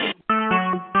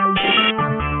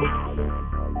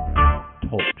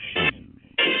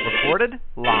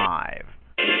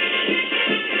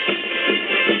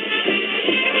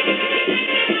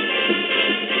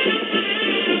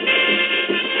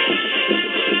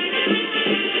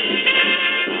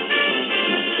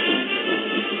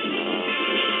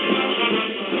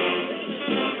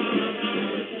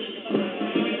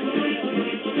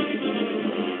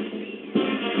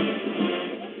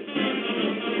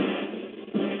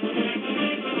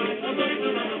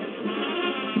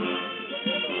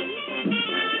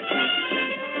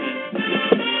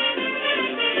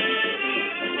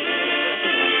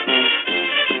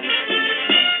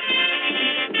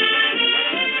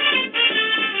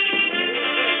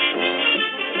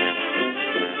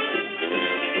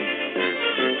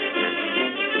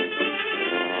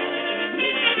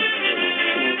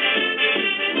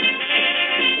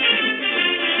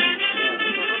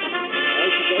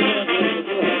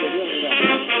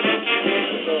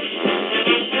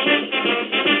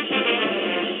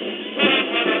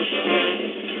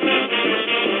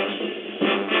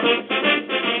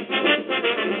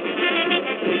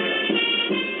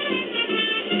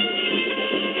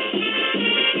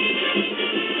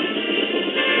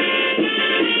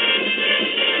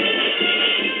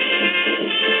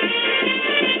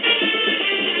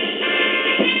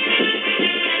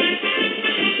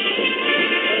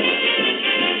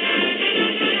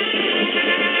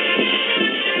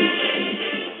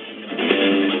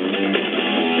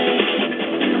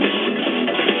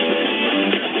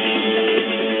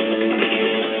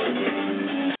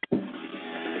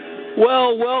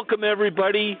Well, welcome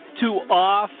everybody to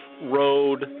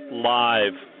Off-Road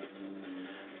Live.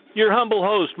 Your humble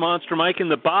host, Monster Mike and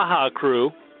the Baja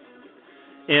crew,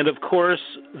 and of course,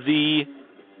 the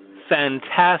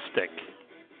fantastic,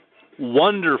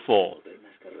 wonderful,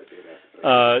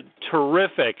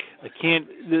 terrific,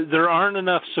 there aren't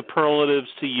enough superlatives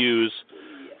to use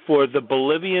for the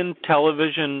Bolivian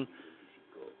television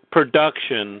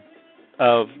production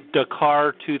of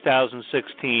Dakar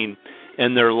 2016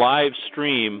 and their live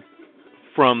stream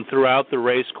from throughout the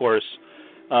race course,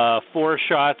 4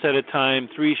 shots at a time,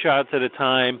 3 shots at a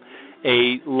time,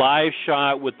 a live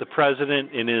shot with the president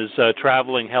in his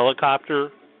traveling helicopter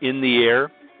in the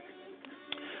air.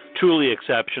 Truly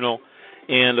exceptional,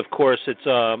 and of course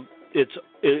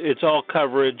it's all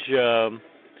coverage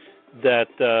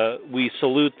that we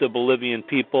salute the Bolivian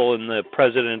people and the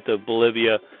president of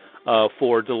Bolivia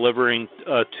for delivering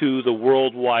to the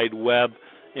World Wide Web,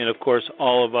 and of course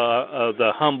all of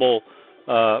the humble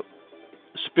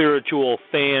spiritual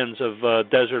fans of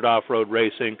desert off-road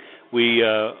racing. We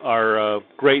are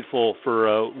grateful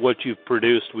for what you've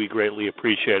produced. We greatly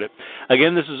appreciate it.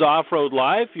 Again, this is Off-Road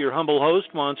Live, your humble host,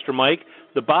 Monster Mike,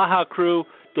 the Baja crew,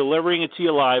 delivering it to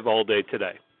you live all day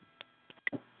today.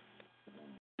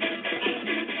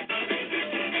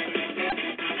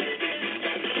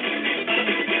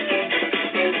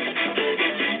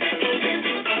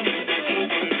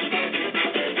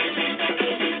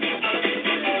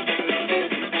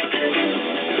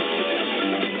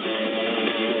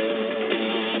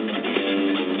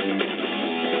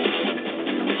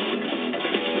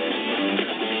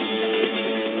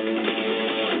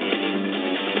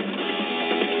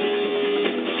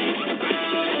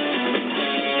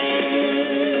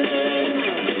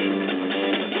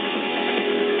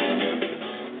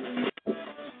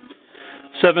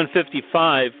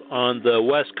 .7:55 on the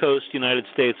West Coast, United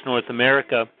States, North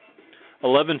America,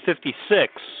 11:56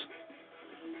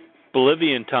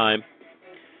 Bolivian time,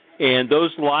 and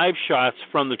those live shots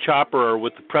from the chopper are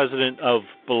with the president of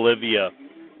Bolivia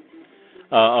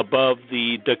above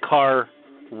the Dakar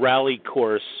rally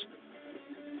course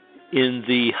in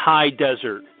the high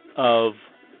desert of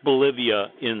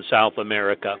Bolivia in South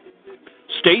America.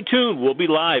 Stay tuned. We'll be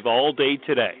live all day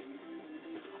today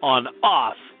on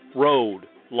Off-Road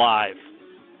Live.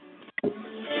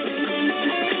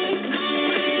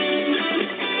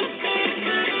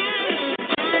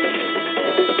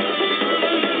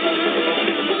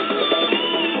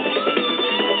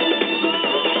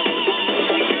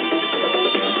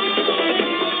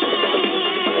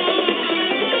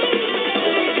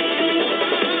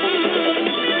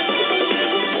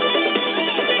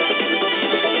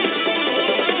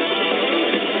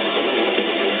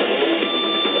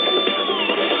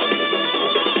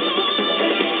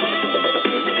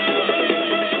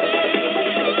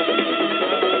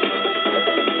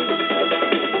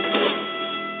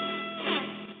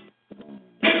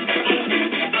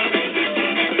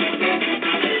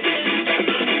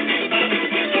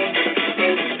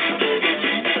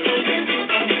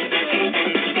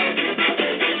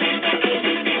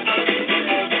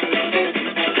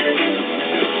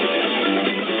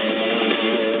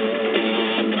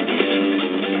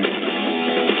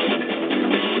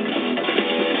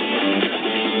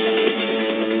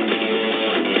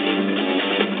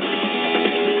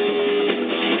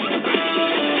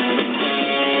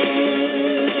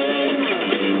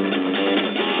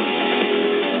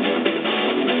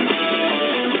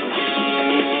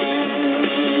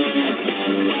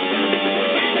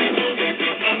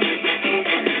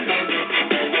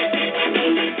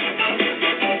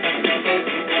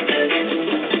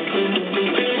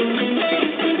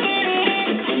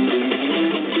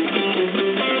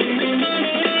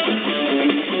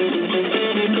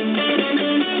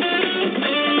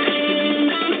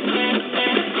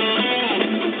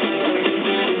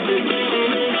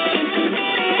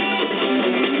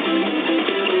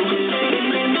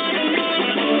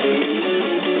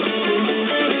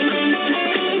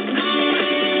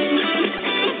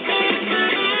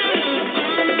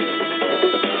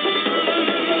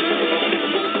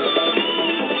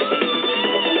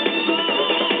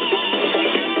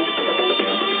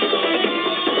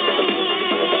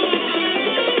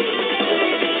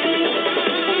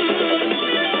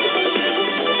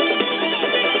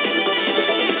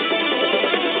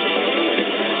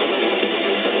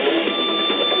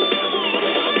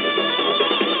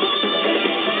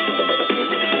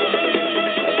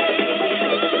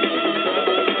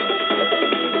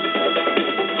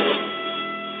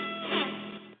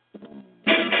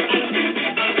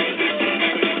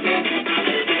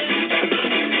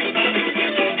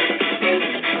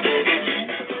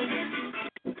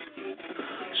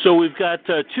 So we've got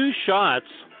two shots.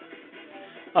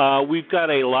 We've got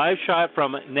a live shot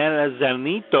from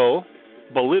Nazanito,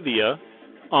 Bolivia,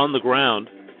 on the ground,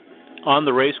 on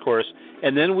the race course.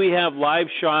 And then we have live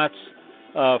shots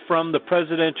from the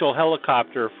presidential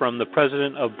helicopter from the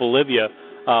president of Bolivia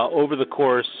over the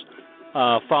course,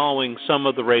 following some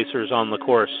of the racers on the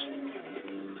course.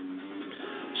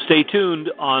 Stay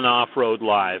tuned on Off-Road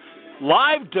Live.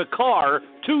 Live Dakar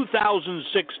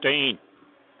 2016.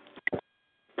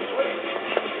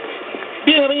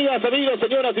 Bien, amigas, amigos,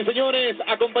 señoras y señores,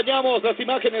 acompañamos las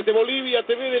imágenes de Bolivia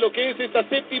TV de lo que es esta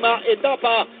séptima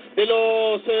etapa de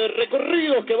los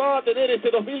recorridos que va a tener este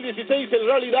 2016 el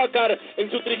Rally Dakar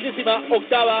en su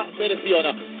 38ª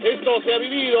versión. Esto se ha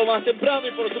vivido más temprano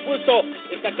y por supuesto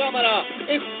esta cámara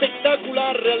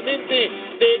espectacular realmente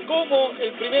de cómo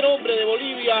el primer hombre de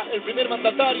Bolivia, el primer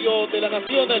mandatario de la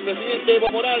nación, el presidente Evo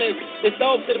Morales,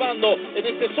 está observando en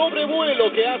este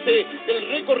sobrevuelo que hace el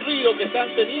recorrido que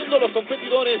están teniendo los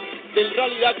competidores del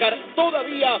Rally Dakar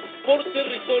todavía por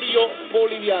territorio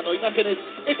boliviano. Imágenes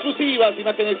exclusivas,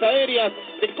 imágenes aéreas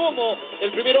de cómo el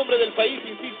primer hombre del país,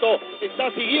 insisto, está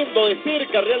siguiendo de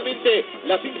cerca realmente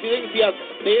las incidencias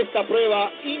de esta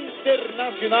prueba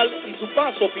internacional y su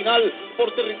paso final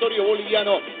por territorio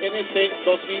boliviano en este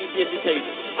 2016.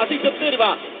 Así se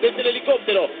observa desde el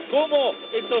helicóptero cómo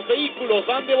estos vehículos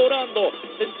van devorando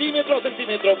centímetro a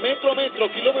centímetro, metro a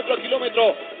metro, kilómetro a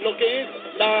kilómetro, lo que es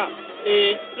la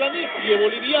planicie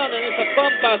boliviana en esas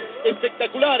pampas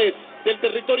espectaculares del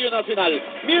territorio nacional.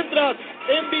 Mientras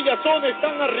en Villazón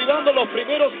están arribando los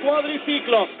primeros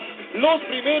cuadriciclos. Los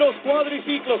primeros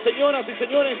cuadriciclos, señoras y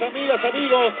señores, amigas,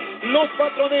 amigos, los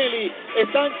Patronelli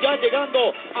están ya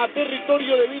llegando a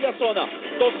territorio de Villazona.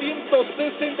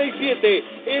 267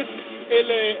 es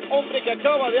el hombre que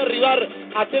acaba de arribar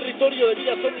a territorio de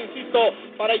Villazón, insisto,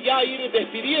 para ya ir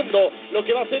despidiendo lo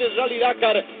que va a ser el Rally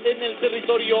Dakar en el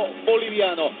territorio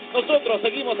boliviano. Nosotros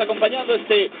seguimos acompañando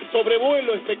este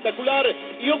sobrevuelo espectacular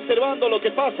y observando lo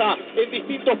que pasa en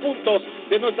distintos puntos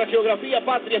de nuestra geografía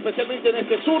patria, especialmente en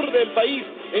este sur del país,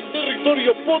 en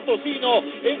territorio potosino,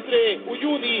 entre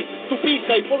Uyuni,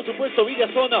 Tupiza y por supuesto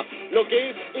Villazona, lo que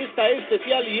es esta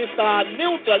especial y esta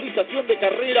neutralización de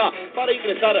carrera para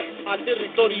ingresar a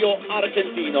territorio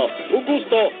argentino. Un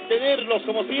gusto tenerlos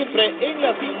como siempre en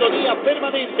la sintonía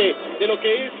permanente de lo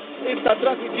que es esta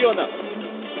transmisión.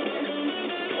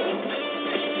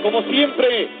 Como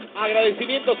siempre,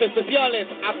 agradecimientos especiales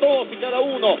a todos y cada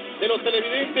uno de los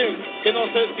televidentes que nos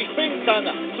dispensan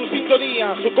su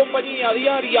sintonía, su compañía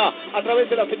diaria a través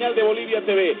de la señal de Bolivia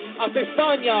TV. Hasta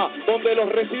España, donde los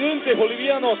residentes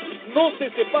bolivianos no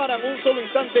se separan un solo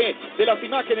instante de las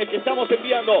imágenes que estamos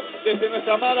enviando desde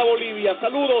nuestra amada Bolivia.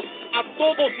 Saludos a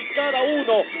todos y cada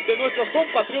uno de nuestros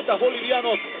compatriotas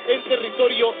bolivianos en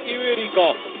territorio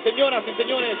ibérico. Señoras y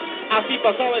señores, así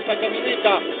pasaba esa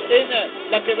camioneta en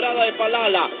la quebrada de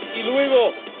Palala y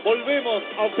luego volvemos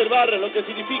a observar lo que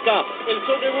significa el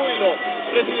sobrevuelo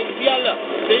presidencial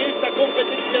de esta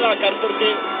competencia Dakar,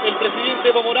 porque el presidente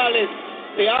Evo Morales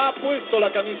se ha puesto la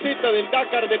camiseta del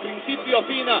Dakar de principio a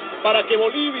fin para que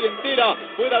Bolivia entera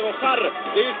pueda gozar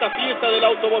de esta fiesta del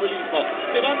automovilismo.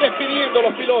 Se van despidiendo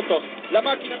los pilotos. La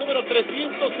máquina número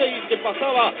 306 que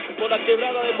pasaba por la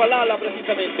quebrada de Palala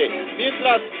precisamente.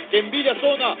 Mientras que en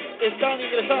Villazona están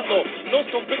ingresando los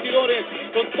competidores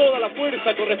con toda la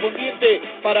fuerza correspondiente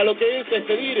para lo que es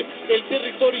despedir el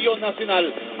territorio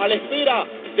nacional. A la espera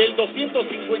del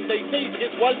 256, que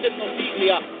es Walter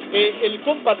Nosiglia, el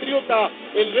compatriota,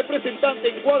 el representante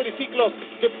en cuadriciclos,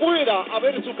 que pueda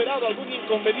haber superado algún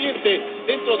inconveniente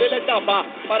dentro de la etapa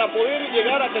para poder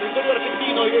llegar a territorio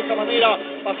argentino y de esa manera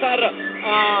pasar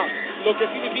a lo que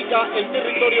significa el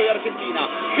territorio de Argentina.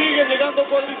 Siguen llegando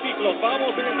cuadriciclos,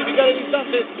 vamos a identificar en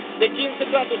instantes de quién se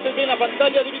trata. Usted ve en la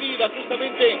pantalla dividida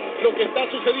justamente lo que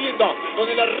está sucediendo con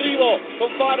el arribo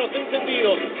con faros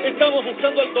encendidos. Estamos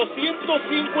buscando el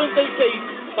 256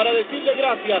 para decirle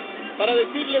gracias, para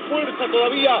decirle fuerza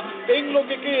todavía en lo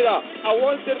que queda a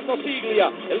Walter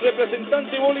Nosiglia, el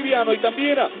representante boliviano, y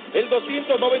también el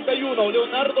 291,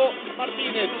 Leonardo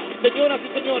Martínez. Señoras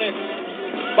y señores,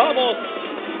 vamos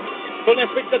con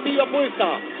expectativa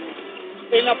puesta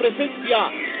en la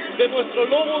presencia de nuestro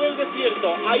lobo del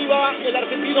desierto. Ahí va el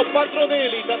argentino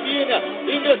Patronelli, también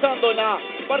ingresando en la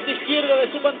parte izquierda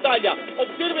de su pantalla.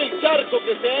 Observe el charco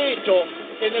que se ha hecho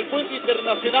en el puente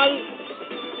internacional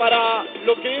para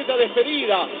lo que es la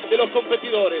despedida de los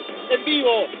competidores. En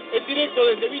vivo, en directo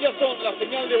desde Villazón, la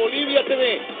señal de Bolivia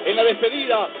TV, en la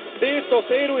despedida de estos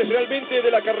héroes realmente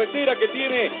de la carretera que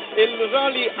tiene el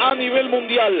rally a nivel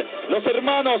mundial. Los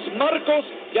hermanos Marcos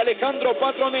y Alejandro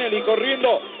Patronelli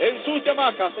corriendo en sus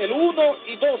Yamahas. El 1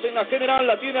 y 2 en la general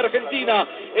la tiene Argentina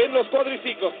en los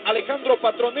cuadriciclos. Alejandro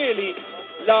Patronelli,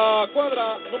 la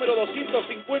cuadra número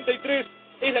 253,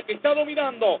 es la que está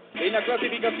dominando en la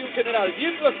clasificación general,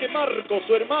 mientras que Marcos,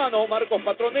 su hermano, Marcos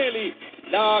Patronelli,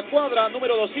 la cuadra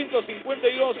número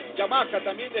 252, Yamaha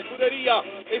también de escudería,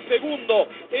 es segundo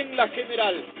en la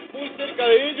general. Muy cerca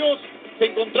de ellos se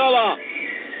encontraba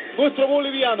nuestro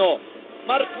boliviano,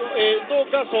 en todo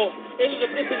caso, el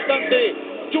representante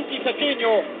chuquisaqueño,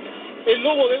 el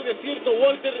lobo del desierto,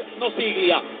 Walter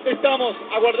Nosiglia. Estamos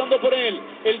aguardando por él.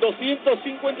 El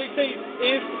 256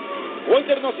 es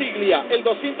Walter Nosiglia, el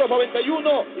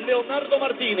 291 Leonardo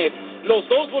Martínez. Los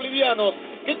dos bolivianos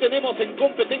que tenemos en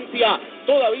competencia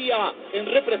todavía en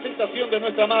representación de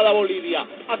nuestra amada Bolivia.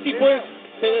 Así pues,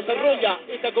 se desarrolla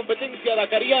esta competencia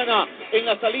dakariana en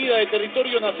la salida de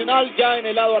territorio nacional. Ya en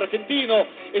el lado argentino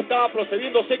está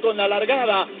procediéndose con la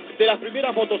largada de las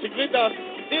primeras motocicletas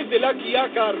desde La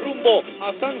Quiaca rumbo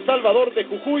a San Salvador de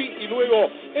Jujuy, y luego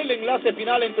el enlace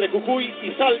final entre Jujuy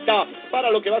y Salta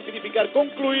para lo que va a significar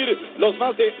concluir los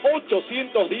más de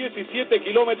 817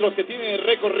 kilómetros que tiene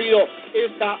recorrido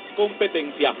esta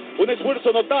competencia. Un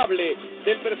esfuerzo notable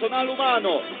del personal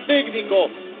humano, técnico,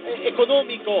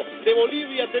 económico de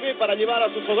Bolivia TV para llevar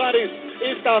a sus hogares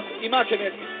estas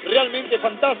imágenes realmente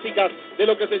fantásticas de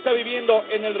lo que se está viviendo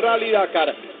en el Rally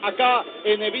Dakar. Acá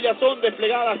en Villazón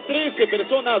desplegadas 13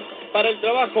 personas para el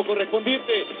trabajo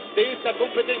correspondiente de esta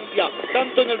competencia,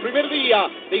 tanto en el primer día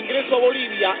de ingreso a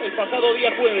Bolivia, el pasado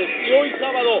día jueves, y hoy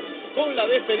sábado con la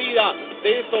despedida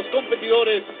de estos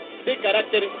competidores de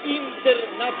carácter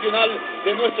internacional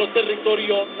de nuestro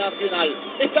territorio nacional.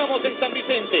 Estamos en San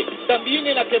Vicente, también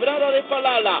en la quebrada de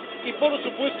Palala, y por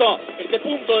supuesto este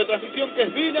punto de transición que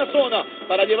es Villazona,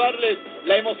 para llevarles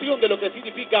la emoción de lo que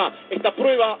significa esta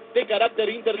prueba de carácter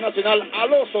internacional a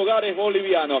los hogares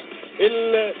bolivianos.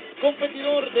 El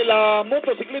competidor de la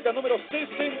motocicleta número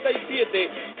 67,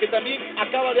 que también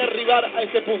acaba de arribar a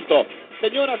este punto.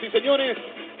 Señoras y señores,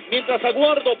 mientras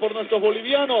aguardo por nuestros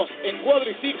bolivianos en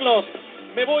cuadriciclos,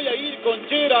 me voy a ir con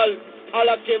Gerald a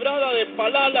la quebrada de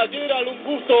Palala. Gerald, un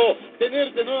gusto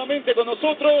tenerte nuevamente con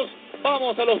nosotros.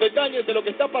 Vamos a los detalles de lo que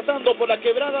está pasando por la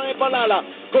quebrada de Palala,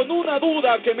 con una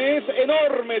duda que me es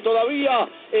enorme todavía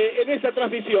en esta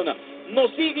transmisión.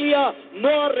 Nosiglia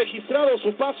no ha registrado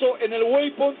su paso en el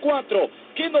Waypoint 4.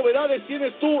 ¿Qué novedades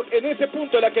tienes tú en ese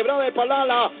punto de la quebrada de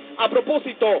Palala a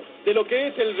propósito de lo que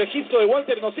es el registro de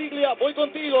Walter Nosiglia? Voy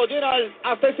contigo, Gerald,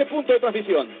 hasta ese punto de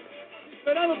transmisión.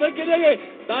 Esperando que llegue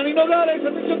Dani Nogales,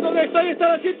 atención con esta, ahí está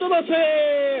la 112.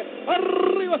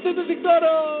 Arriba está este sector.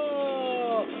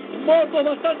 Motos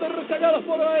bastante rezagadas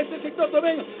por este sector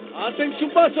también. Hacen su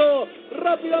paso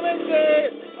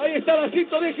rápidamente. Ahí está la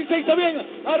 116 también.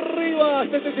 Arriba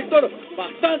hasta este sector.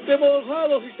 Bastante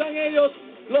mojados están ellos.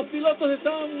 Los pilotos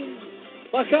están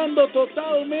bajando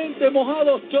totalmente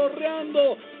mojados,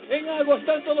 chorreando en agua.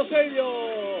 Están todos ellos.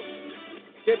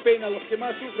 Qué pena, los que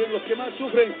más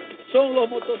sufren son los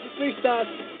motociclistas.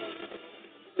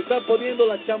 Se están poniendo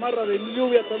la chamarra de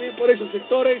lluvia también por esos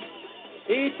sectores.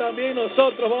 Y también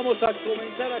nosotros vamos a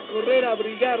comenzar a correr, a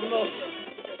abrigarnos.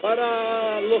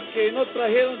 Para los que no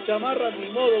trajeron chamarra, ni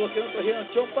modo, los que no trajeron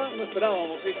chompa, no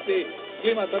esperábamos este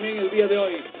clima también el día de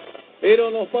hoy. Pero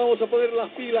nos vamos a poner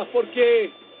las pilas porque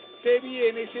se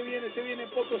viene en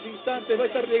pocos instantes. Va a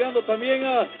estar llegando también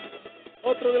a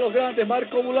otro de los grandes,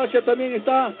 Marco Bulacia también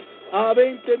está a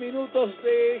 20 minutos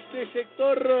de este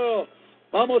sector.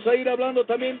 Vamos a ir hablando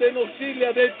también de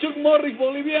Nosiglia, del Chuck Morris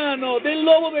boliviano, del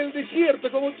lobo del desierto,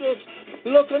 como muchos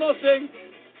lo conocen.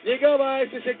 Llegaba a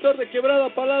ese sector de quebrada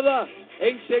Palada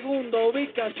en segunda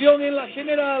ubicación en la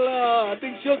general.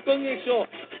 Atención con eso,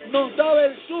 nos daba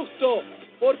el susto,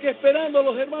 porque esperando a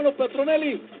los hermanos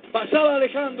Patronelli, pasaba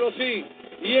Alejandro, sí,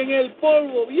 y en el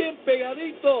polvo bien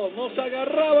pegadito nos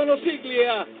agarraba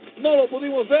Nosiglia. No lo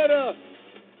pudimos ver,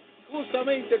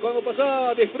 justamente cuando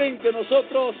pasaba de frente a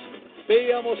nosotros,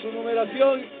 veíamos su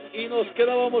numeración y nos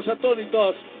quedábamos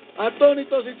atónitos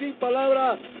y sin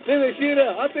palabra de decir,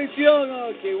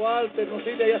 atención, que Walter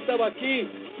Nosiglia ya estaba aquí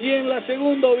y en la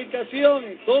segunda ubicación.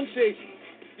 Entonces,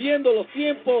 viendo los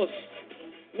tiempos,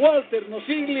 Walter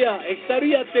Nosiglia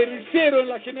estaría tercero en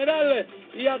la general,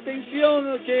 y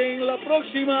atención que en la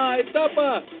próxima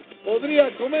etapa podría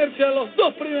comerse a los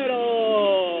dos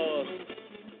primeros.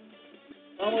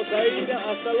 Vamos a ir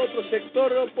hasta el otro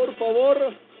sector, por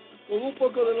favor, con un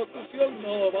poco de locución.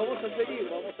 No, vamos a seguir,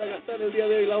 vamos a gastar el día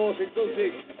de hoy la voz.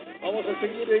 Entonces, vamos a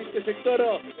seguir en este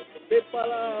sector de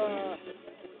Palala.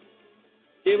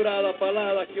 Quebrada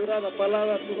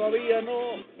Palada todavía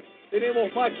no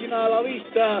tenemos máquina a la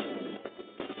vista.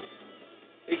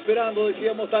 Esperando,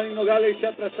 decíamos, Dani Nogales se ha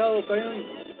atrasado también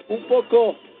un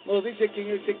poco. Nos dice que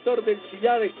en el sector del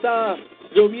Sillar está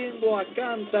lloviendo a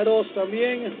cántaros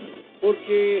también,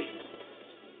 porque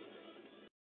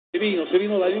se vino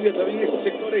la lluvia también en esos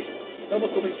sectores. Estamos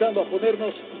comenzando a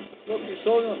ponernos lo que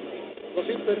son los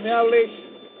impermeables.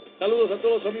 Saludos a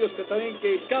todos los amigos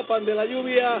que escapan de la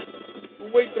lluvia. Un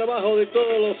buen trabajo de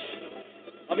todos los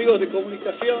amigos de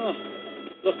comunicación,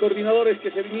 los coordinadores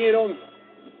que se vinieron.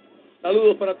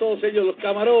 Saludos para todos ellos, los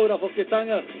camarógrafos que están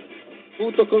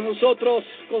junto con nosotros,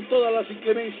 con todas las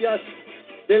inclemencias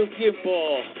del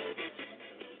tiempo.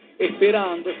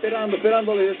 Esperando,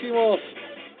 les decimos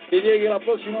que llegue la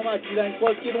próxima máquina en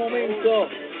cualquier momento.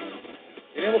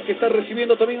 Tenemos que estar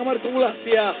recibiendo también a Marco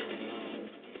Mulacia.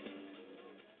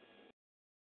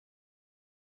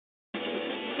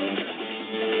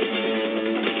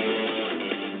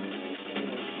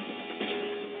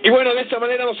 Y bueno, de esa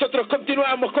manera nosotros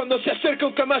continuamos cuando se acerca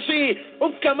un Kamaz, sí,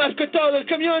 un Kamaz costado del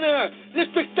camión, la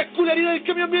espectacularidad del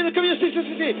camión, viene el camión, sí,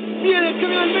 viene el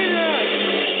camión,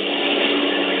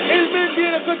 el Men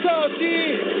viene acostado,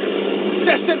 sí,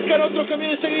 se acerca otro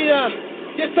camión enseguida,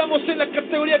 ya estamos en la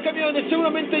categoría camiones,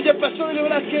 seguramente ya pasó de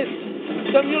Velázquez,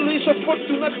 también lo hizo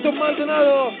Fortunato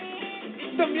Maldonado,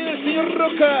 también el señor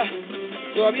Roca,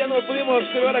 todavía no pudimos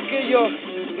observar aquello,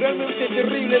 realmente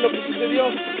terrible lo que sucedió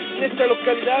en esta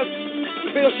localidad,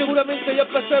 pero seguramente ya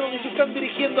pasaron y se están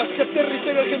dirigiendo hacia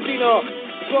territorio argentino,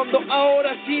 cuando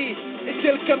ahora sí es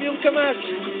el camión Kamaz,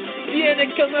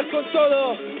 viene Kamaz con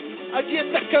todo, allí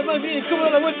está Kamaz, miren cómo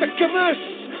da la vuelta Kamaz,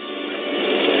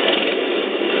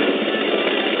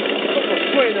 cómo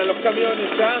suenan los camiones,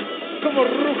 cómo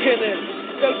rugen,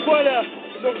 tal cual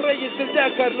los reyes del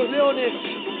Dakar, los leones,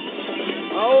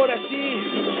 ahora sí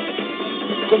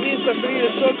comienza a salir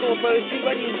el sol como para decir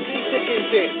váyanse,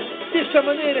 séquense. De esa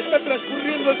manera está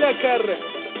transcurriendo el Dakar,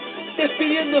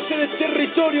 despidiéndose del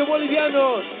territorio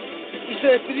boliviano, y se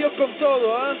despidió con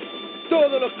todo,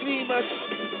 todos los climas,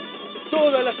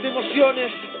 todas las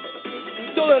emociones,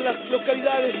 en todas las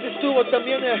localidades estuvo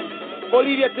también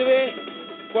Bolivia TV,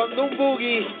 cuando un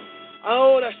buggy,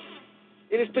 ahora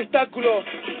el espectáculo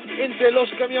entre los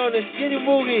camiones, viene un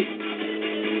buggy,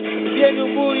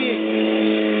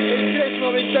 el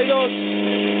 392,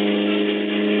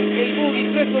 el buggy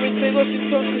 392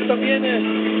 entonces también,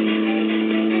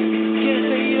 y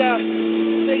enseguida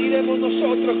seguiremos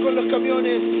nosotros con los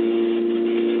camiones.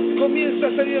 Comienza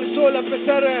a salir el sol a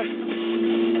pesar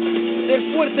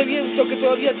del fuerte viento que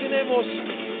todavía tenemos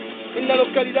en la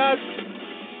localidad,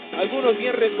 algunos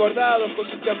bien resguardados con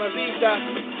su chamarrita,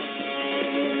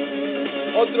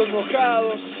 otros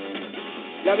mojados,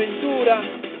 la aventura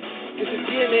que se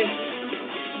tiene.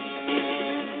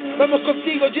 Vamos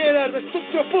contigo, Gerard, es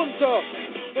otro punto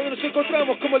donde nos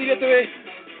encontramos como Bolivia TV.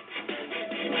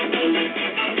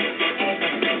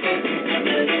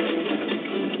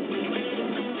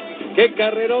 Qué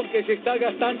carrerón que se está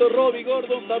gastando Robbie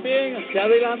Gordon también, se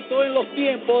adelantó en los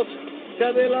tiempos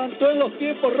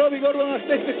Robbie Gordon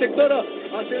hasta este sector,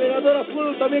 aceleradora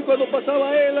full también cuando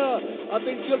pasaba él.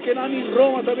 Atención que Nani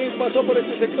Roma también pasó por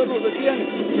este sector, nos decían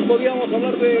si podíamos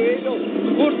hablar de ellos.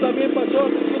 Kurt también pasó,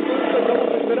 atención que estamos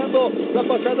esperando la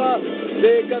pasada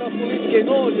de Carapulín que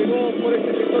no llegó por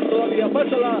este sector todavía.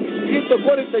 Pasa la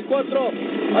 144,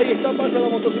 ahí está, pasa la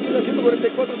motocicleta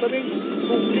 144 también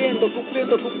cumpliendo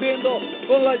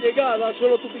con la llegada,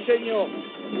 suelo tupiceño.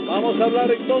 Vamos a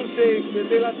hablar entonces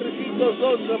de la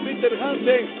 302, Peter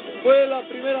Hansen fue la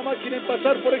primera máquina en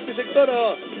pasar por este sector,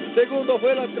 segundo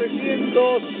fue la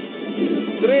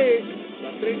 303,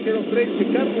 la 303 de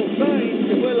Carlos Sainz,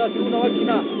 que fue la segunda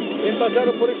máquina en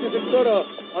pasar por este sector.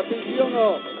 Atención,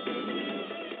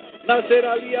 Nasser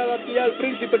Ali Al-Attiyah, el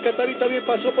príncipe catarí también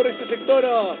pasó por este sector.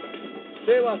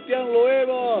 Sebastián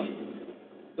Loeba,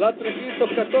 la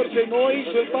 314 no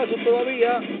hizo el paso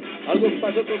todavía, algo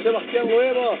pasó con Sebastián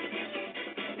Loeba.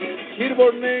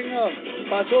 Hirbornen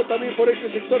pasó también por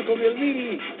este sector con el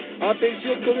Mini.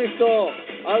 Atención con esto,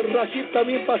 Al-Rashid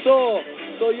también pasó.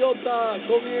 Toyota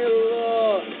con el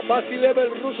Fast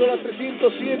Level ruso, la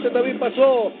 307 también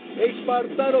pasó.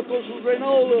 Espartaro con su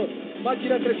Renault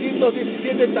máquina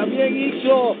 317 también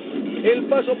hizo el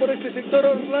paso por este sector.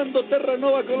 Orlando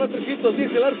Terranova con la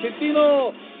 310, el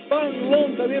argentino. Van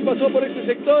Loon también pasó por este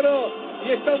sector.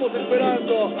 Y estamos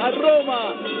esperando a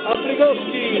Roma, a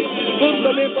Prigozhin. Kun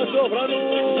también pasó,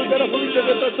 Branu Garafulín se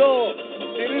retrasó.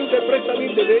 Cyril Depres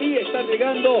también debería estar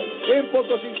llegando en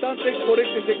pocos instantes por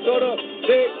este sector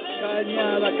de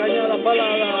Cañada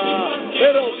Palada.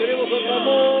 Pero tenemos otra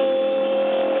moto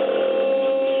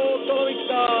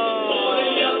vista.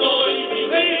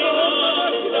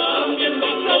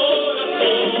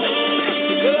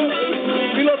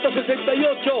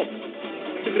 68.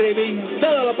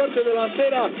 Reventada la parte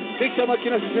delantera de esa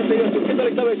máquina 68. ¿Qué tal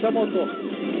estaba esa moto?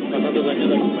 Bastante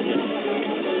dañada, compañero.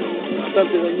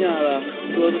 Bastante dañada.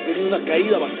 Tenía una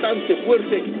caída bastante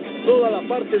fuerte. Toda la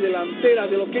parte delantera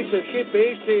de lo que es el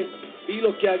GPS y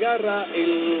lo que agarra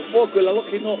el foco, el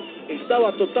halógeno,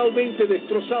 estaba totalmente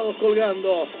destrozado,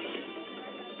 colgando.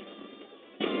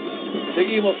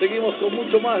 Seguimos con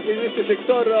mucho más en este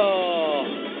sector.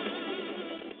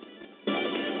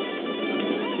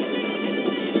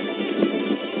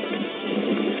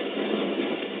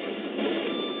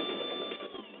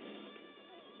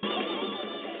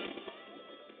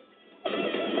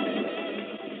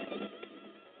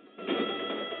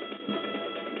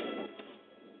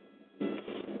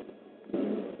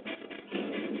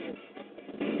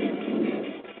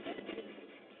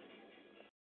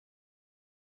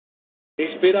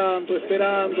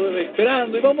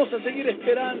 Esperando, y vamos a seguir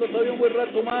esperando todavía un buen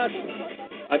rato más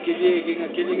a que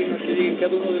lleguen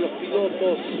cada uno de los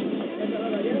pilotos.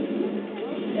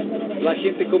 La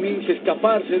gente comienza a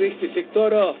escaparse de este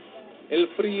sector, el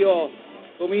frío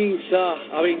comienza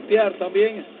a ventear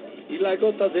también y las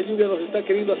gotas de lluvia nos está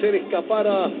queriendo hacer escapar.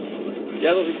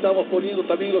 Ya nos estamos poniendo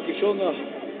también lo que son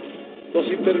los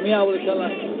impermeables a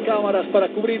las cámaras para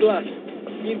cubrirlas.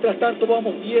 Mientras tanto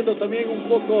vamos viendo también un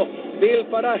poco del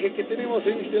paraje que tenemos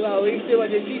en este lado, de este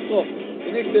vallecito,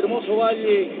 en este hermoso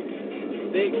valle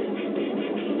de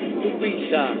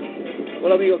Tupiza.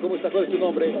 Hola amigo, ¿cómo estás? ¿Cuál es tu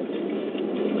nombre?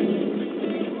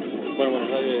 Bueno, buenas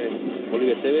tardes,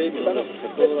 Bolivia TV,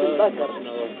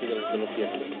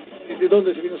 ¿Desde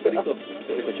dónde se vino Oscarito?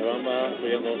 Desde Cochabamba,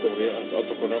 apoyando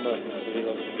otro programa de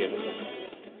los izquierdos.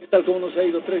 ¿Qué tal? ¿Cómo nos ha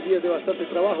ido? 3 días de bastante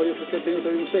trabajo, yo creo que han tenido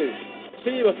también ustedes.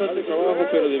 Sí, bastante trabajo,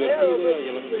 pero divertido,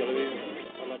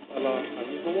 al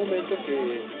mismo momento que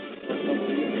estamos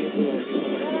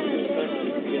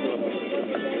viviendo la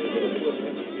participación de los chicos,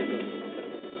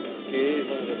 que es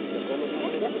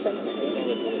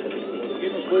 ¿Qué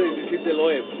nos puedes decir del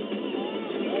OEF?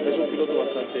 es un piloto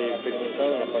bastante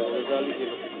experimentado en la parte de rally, que es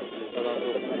lo que está dando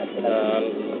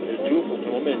el triunfo en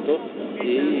este momento, y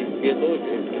viendo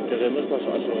que el terreno está a su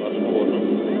favor,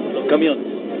 ¿no? Los camiones.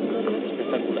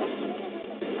 Espectacular.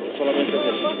 Solamente es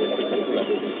espectacular.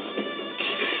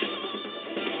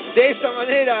 De esa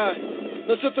manera,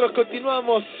 nosotros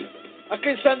continuamos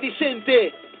acá en San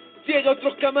Vicente. Llega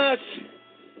otro Kamaz.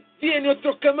 Viene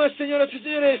otro Kamaz, señoras y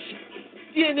señores.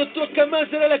 Viene otro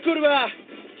Kamaz a la curva.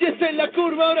 Ya está en la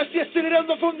curva, ahora sí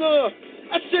acelerando a fondo.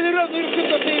 Acelerando y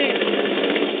haciéndose.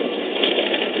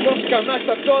 Los Kamaz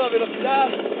a toda velocidad.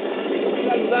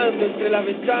 Saludando entre las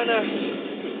ventanas.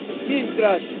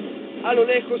 Mientras a lo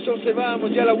lejos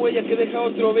observamos ya la huella que deja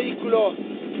otro vehículo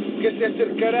que se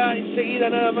acercará enseguida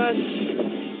nada más.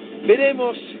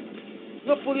 Veremos,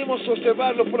 no pudimos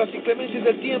observarlo por las inclemencias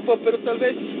del tiempo, pero tal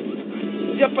vez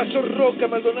ya pasó Roca,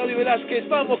 Maldonado y Velázquez.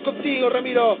 Vamos contigo,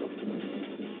 Ramiro.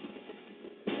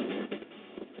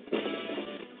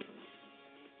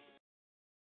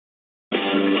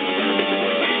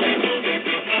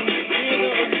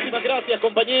 Muchísimas gracias,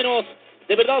 compañeros.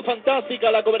 De verdad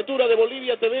fantástica la cobertura de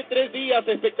Bolivia TV, 3 días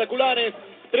espectaculares,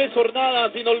 3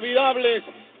 jornadas inolvidables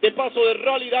de paso de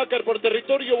Rally Dakar por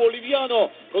territorio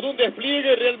boliviano, con un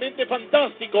despliegue realmente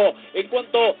fantástico en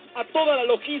cuanto a toda la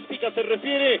logística se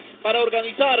refiere para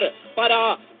organizar,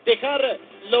 para dejar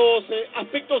los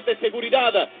aspectos de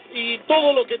seguridad y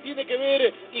todo lo que tiene que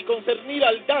ver y concernir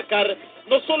al Dakar,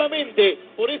 no solamente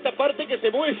por esta parte que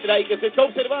se muestra y que se está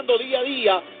observando día a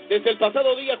día desde el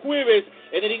pasado día jueves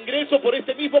en el ingreso por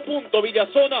este mismo punto,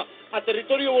 Villazona, a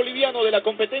territorio boliviano de la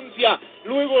competencia,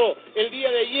 luego el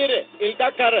día de ayer el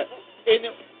Dakar en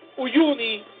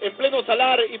Uyuni, en pleno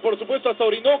Salar y por supuesto hasta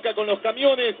Orinoca con los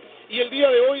camiones, y el día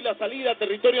de hoy la salida a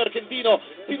territorio argentino,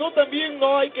 sino también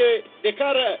no hay que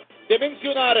dejar de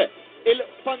mencionar el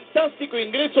fantástico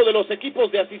ingreso de los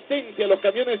equipos de asistencia, los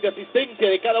camiones de asistencia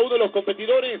de cada uno de los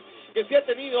competidores que se ha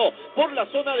tenido por la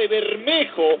zona de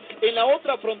Bermejo, en la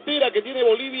otra frontera que tiene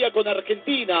Bolivia con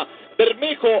Argentina.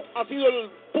 Bermejo ha sido el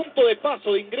punto de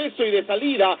paso, de ingreso y de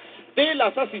salida de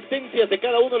las asistencias de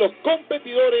cada uno de los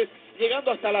competidores,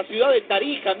 llegando hasta la ciudad de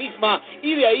Tarija misma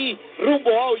y de ahí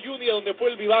rumbo a Uyuni, donde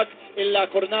fue el vivac en la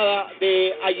jornada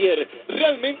de ayer.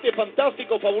 Realmente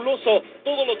fantástico, fabuloso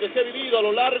todo lo que se ha vivido a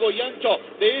lo largo y ancho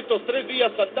de estos 3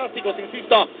 días fantásticos,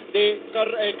 insisto, de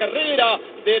carrera,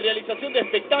 de realización de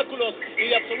espectáculos y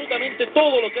de absolutamente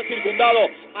todo lo que ha circundado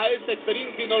a esta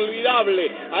experiencia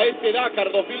inolvidable, a este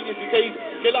Dakar 2016,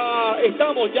 que la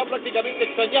estamos ya prácticamente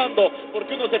extrañando,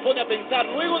 porque uno se pone a pensar,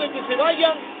 luego de que se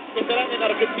vayan estarán en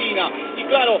Argentina. Y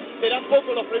claro, serán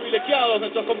pocos los privilegiados,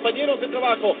 nuestros compañeros de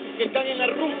trabajo que están en la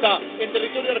ruta en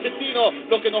territorio argentino,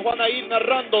 los que nos van a ir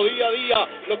narrando día a día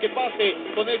lo que pase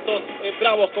con estos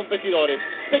bravos competidores.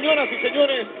 Señoras y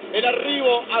señores, el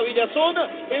arribo a Villazón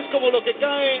es como lo que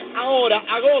cae ahora,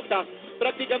 a gotas,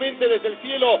 prácticamente desde el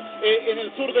cielo en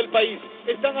el sur del país.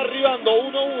 Están arribando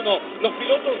uno a uno los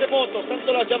pilotos de motos,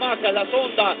 tanto las Yamaha, las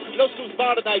Honda, los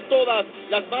Husqvarna y todas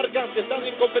las marcas que están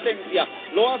en competencia.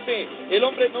 Lo hace el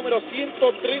hombre número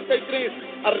 133,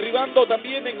 arribando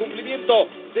también en cumplimiento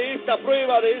de esta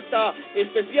prueba, de esta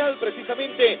especial,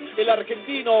 precisamente el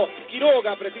argentino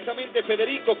Quiroga, precisamente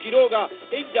Federico Quiroga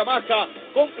en Yamaha,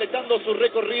 completando su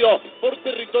recorrido por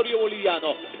territorio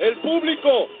boliviano. El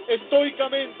público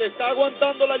estoicamente está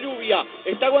aguantando la lluvia,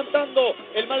 está aguantando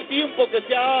el mal tiempo que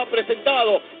se ha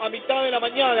presentado a mitad de la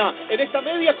mañana en esta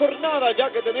media jornada ya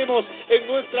que tenemos en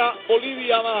nuestra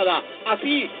Bolivia amada.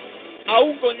 Así,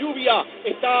 aún con lluvia,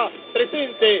 está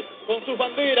presente con sus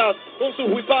banderas, con sus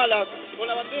huipalas, con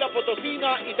la bandera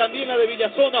potosina y también la de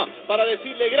Villazona, para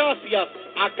decirle gracias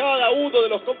a cada uno de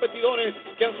los competidores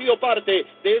que han sido parte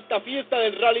de esta fiesta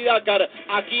del Rally Dakar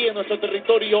aquí en nuestro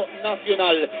territorio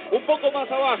nacional. Un poco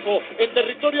más abajo, en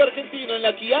territorio argentino, en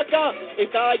la Quiaca,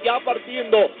 está ya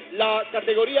partiendo la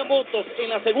categoría motos en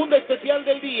la segunda especial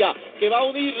del día, que va a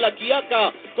unir la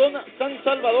Quiaca con San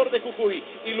Salvador de Jujuy,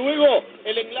 y luego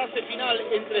el enlace final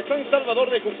entre San Salvador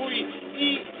de Jujuy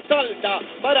y Salta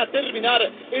para terminar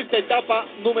esta etapa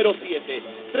número 7.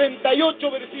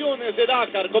 38 versiones de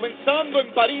Dakar, comenzando en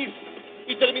París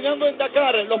y terminando en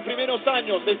Dakar en los primeros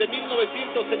años, desde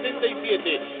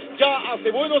 1977. Ya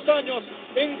hace buenos años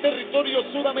en territorio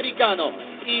sudamericano,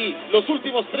 y los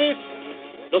últimos tres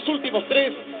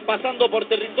pasando por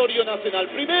territorio nacional.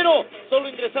 Primero, solo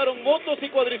ingresaron motos y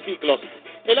cuadriciclos.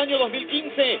 El año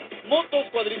 2015, motos,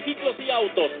 cuadriciclos y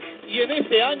autos. Y en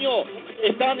este año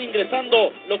están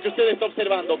ingresando lo que usted está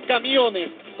observando, camiones,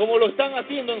 como lo están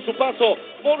haciendo en su paso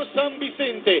por San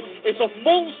Vicente. Esos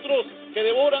monstruos que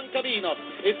devoran caminos,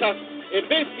 esas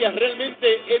bestias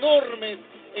realmente enormes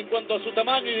en cuanto a su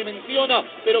tamaño y dimensión,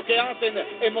 pero que hacen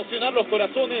emocionar los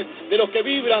corazones de los que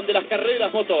vibran de las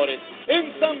carreras motores.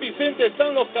 En San Vicente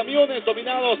están los camiones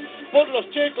dominados por los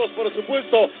checos, por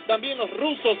supuesto, también los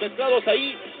rusos mezclados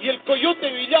ahí, y el Coyote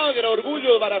Villagra,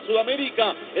 orgullo para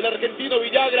Sudamérica, el argentino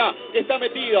Villagra, que está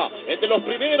metida entre los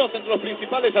primeros, entre los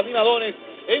principales animadores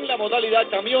en la modalidad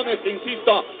camiones, que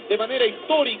insisto, de manera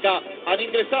histórica han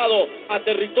ingresado a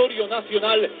territorio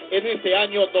nacional en este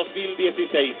año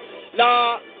 2016.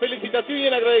 La felicitación y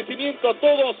el agradecimiento a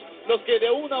todos los que de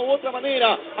una u otra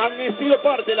manera han sido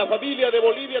parte de la familia de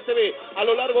Bolivia TV a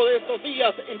lo largo de estos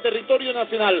días en territorio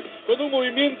nacional, con un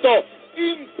movimiento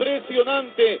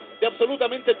impresionante de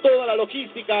absolutamente toda la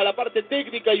logística, la parte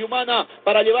técnica y humana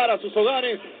para llevar a sus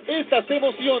hogares estas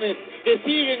emociones que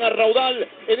siguen a raudal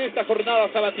en esta jornada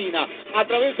sabatina. A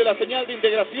través de la señal de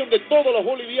integración de todos los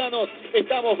bolivianos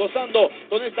estamos gozando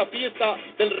con esta fiesta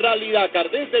del Rally Dakar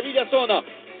desde Villazona,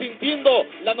 sintiendo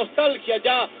la nostalgia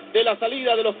ya de la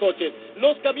salida de los coches.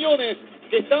 Los camiones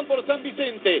que están por San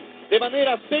Vicente de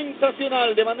manera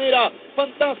sensacional, de manera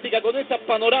fantástica, con esa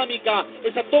panorámica,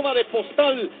 esa toma de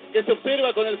postal que se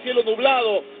observa con el cielo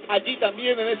nublado allí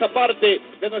también en esa parte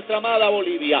de nuestra amada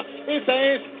Bolivia.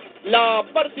 Esa es la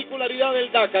particularidad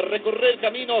del Dakar, recorrer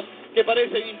caminos que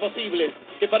parecen imposibles,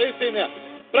 que parecen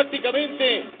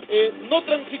prácticamente no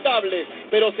transitables,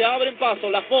 pero se abren paso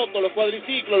las motos, los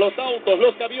cuadriciclos, los autos,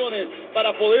 los camiones,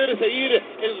 para poder seguir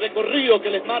el recorrido que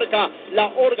les marca la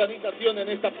organización en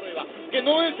esta prueba, que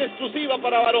no es exclusiva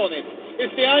para varones.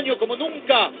 Este año, como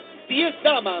nunca, 10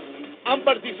 damas han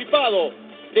participado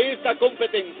de esta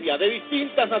competencia, de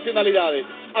distintas nacionalidades,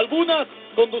 algunas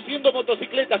conduciendo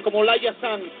motocicletas como Laia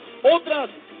Sanz, otras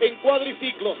en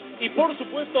cuadriciclos y por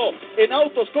supuesto en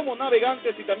autos como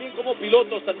navegantes y también como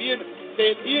pilotos. También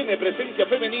se tiene presencia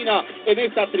femenina en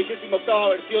esta 38ª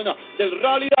versión del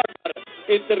Rally Dakar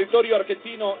en territorio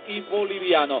argentino y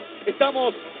boliviano.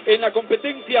 Estamos en la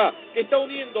competencia que está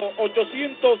uniendo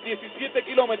 817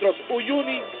 kilómetros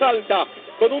Uyuni-Salta,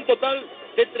 con un total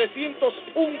de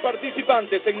 301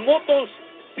 participantes, en motos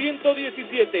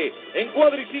 117, en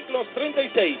cuadriciclos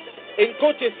 36, en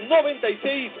coches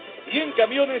 96 y en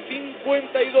camiones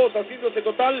 52, haciéndose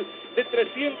total de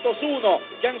 301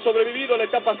 que han sobrevivido a la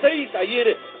etapa 6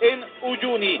 ayer en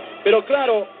Uyuni. Pero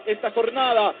claro, esta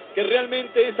jornada que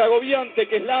realmente es agobiante,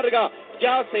 que es larga,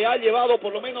 ya se ha llevado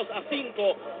por lo menos a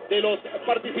 5 de los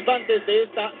participantes de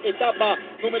esta etapa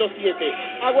número 7.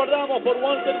 Aguardamos por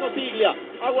Walter Nosiglia,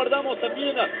 aguardamos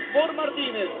también por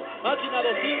Martínez, máquina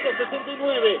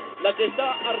 269, la que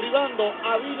está arribando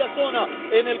a Villazona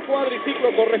en el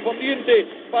cuadriciclo correspondiente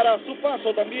para su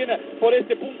paso también por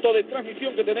este punto de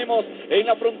transmisión que tenemos en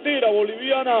la frontera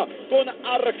boliviana con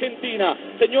Argentina.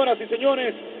 Señoras y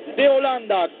señores, de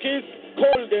Holanda, que es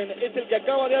Holden, es el que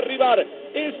acaba de arribar,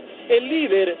 es el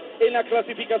líder en la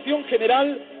clasificación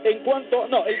general en cuanto,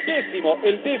 el décimo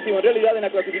en realidad en la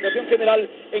clasificación general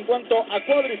en cuanto a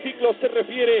cuadriciclos se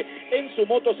refiere en su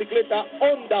motocicleta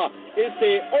Honda,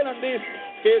 este holandés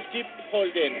que es Kip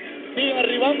Holden. Siguen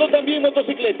arribando también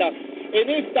motocicletas. En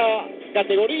esta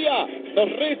categoría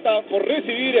nos resta por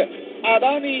recibir a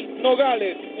Dani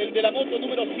Nogales, el de la moto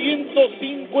número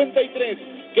 153,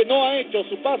 que no ha hecho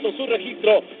su paso, su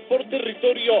registro por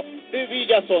territorio de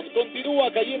Villazón.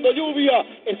 Continúa cayendo lluvia,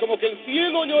 es como que el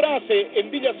cielo llorase en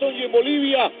Villazón y en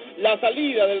Bolivia la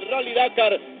salida del Rally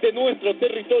Dakar de nuestro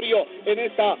territorio en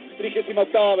esta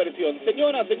 38ª versión.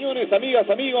 Señoras, señores, amigas,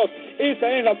 amigos,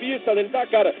 esa es la fiesta del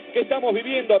Dakar que estamos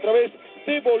viviendo a través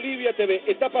de Bolivia TV.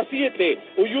 Etapa 7,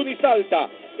 Uyuni Salta.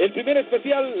 El primer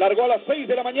especial largó a las 6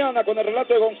 de la mañana con el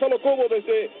relato de Gonzalo Cobo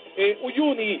desde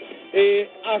Uyuni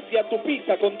hacia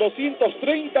Tupiza con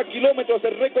 230 kilómetros de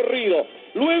recorrido.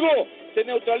 Luego se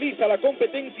neutraliza la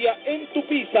competencia en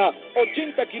Tupiza,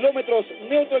 80 kilómetros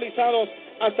neutralizados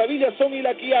hasta Villazón y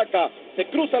La Quiaca. Se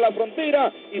cruza la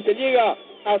frontera y se llega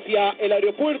hacia el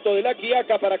aeropuerto de La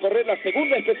Quiaca para correr la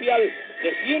segunda especial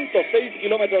de 106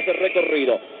 kilómetros de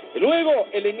recorrido. Luego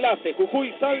el enlace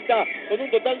Jujuy-Salta con un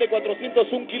total de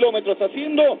 401 kilómetros,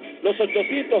 haciendo los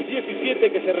 817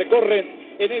 que se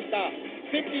recorren en esta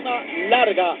séptima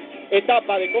larga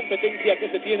etapa de competencia que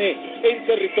se tiene en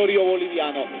territorio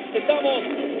boliviano. Estamos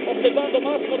observando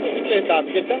más motocicletas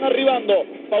que están arribando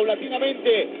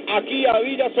paulatinamente aquí a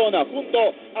Villazona,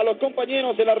 junto a los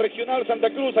compañeros de la Regional Santa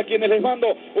Cruz, a quienes les mando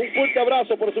un fuerte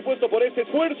abrazo, por supuesto, por ese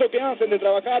esfuerzo que hacen de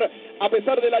trabajar a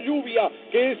pesar de la lluvia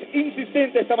que es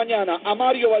insistente esta mañana. A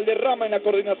Mario Valderrama en la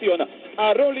coordinación,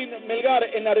 a Rolin Melgar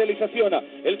en la realización,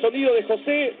 el sonido de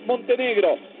José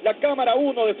Montenegro, la cámara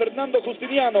 1 de Fernando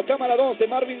Justiniano, cámara 2 de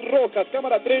Marvin Rojas,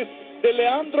 cámara 3 de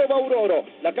Leandro Bauroro,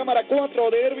 la cámara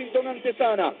 4 de Ervington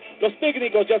Antesana, los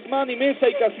técnicos Yasmani Mesa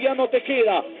y Casiano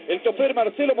Tejeda, el chofer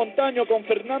Marcelo Montaño con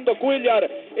Fernando Cuellar,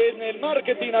 en el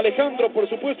marketing Alejandro, por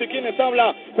supuesto, y quienes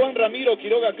habla Juan Ramiro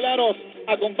Quiroga Claros,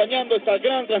 acompañando esta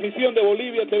gran transmisión de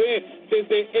Bolivia TV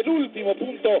desde el último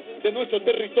punto de nuestro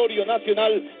territorio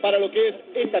nacional para lo que es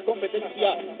esta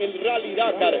competencia, el Rally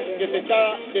Dakar, que se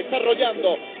está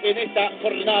desarrollando en esta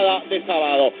jornada de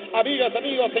sábado. Amigas,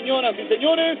 amigos, señoras y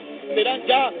señores, serán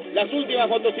ya las últimas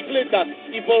motocicletas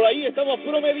y por ahí estamos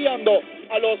promediando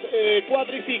a los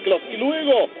cuadriciclos y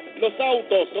luego los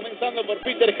autos, comenzando por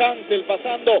Peter Hansel,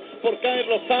 pasando por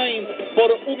Carlos Sainz,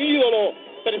 por un ídolo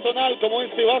personal como es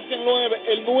Sebastián Loeb,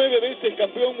 el 9 veces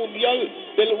campeón mundial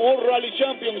del World Rally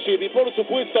Championship, y por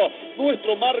supuesto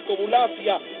nuestro Marco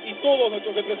Bulacia y todos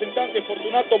nuestros representantes,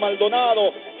 Fortunato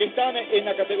Maldonado, que están en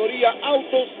la categoría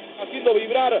autos, haciendo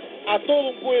vibrar a todo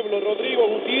un pueblo. Rodrigo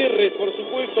Gutiérrez, por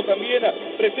supuesto, también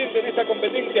presente en esta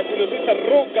competencia, Julio César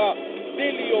Roca,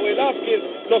 Delio Velázquez,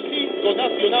 los 5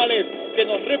 nacionales que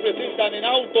nos representan en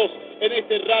autos en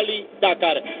este Rally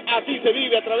Dakar. Así se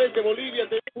vive a través de Bolivia.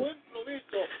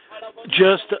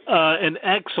 Just an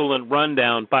excellent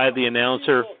rundown by the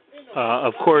announcer,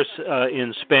 of course,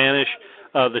 in Spanish.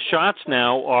 The shots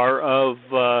now are of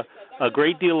a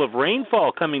great deal of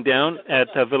rainfall coming down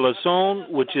at Villazón,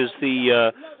 which is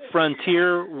the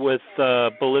frontier with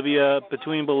Bolivia,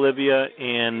 between Bolivia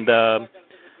and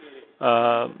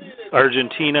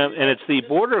Argentina, and it's the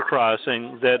border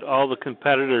crossing that all the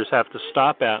competitors have to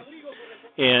stop at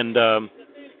and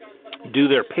do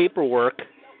their paperwork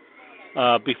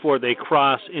before they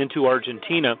cross into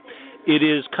Argentina. It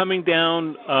is coming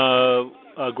down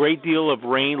a great deal of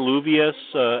rain, lluvias,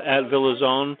 at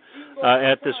Villazón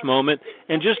at this moment.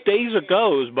 And just days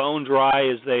ago, it was bone dry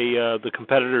as the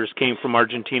competitors came from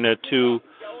Argentina to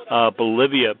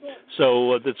Bolivia.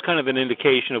 So that's kind of an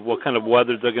indication of what kind of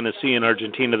weather they're going to see in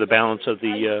Argentina, the balance of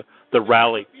the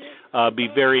rally. Be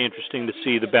very interesting to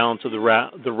see the balance of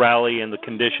the rally and the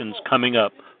conditions coming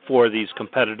up for these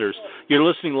competitors. You're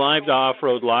listening live to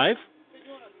Off-Road Live.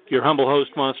 Your humble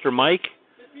host, Monster Mike.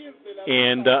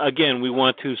 And again, we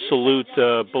want to salute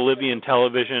Bolivian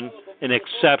television, an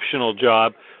exceptional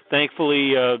job.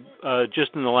 Thankfully,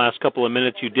 just in the last couple of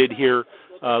minutes, you did hear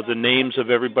the names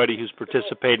of everybody who's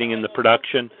participating in the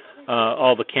production,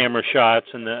 all the camera shots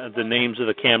and the names of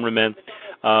the cameramen.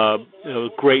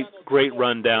 Great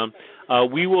rundown.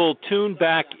 We will tune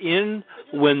back in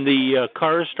when the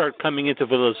cars start coming into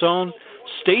Villazón.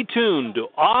 Stay tuned to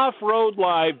Off-Road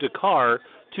Live Dakar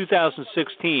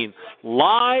 2016,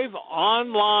 live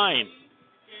online.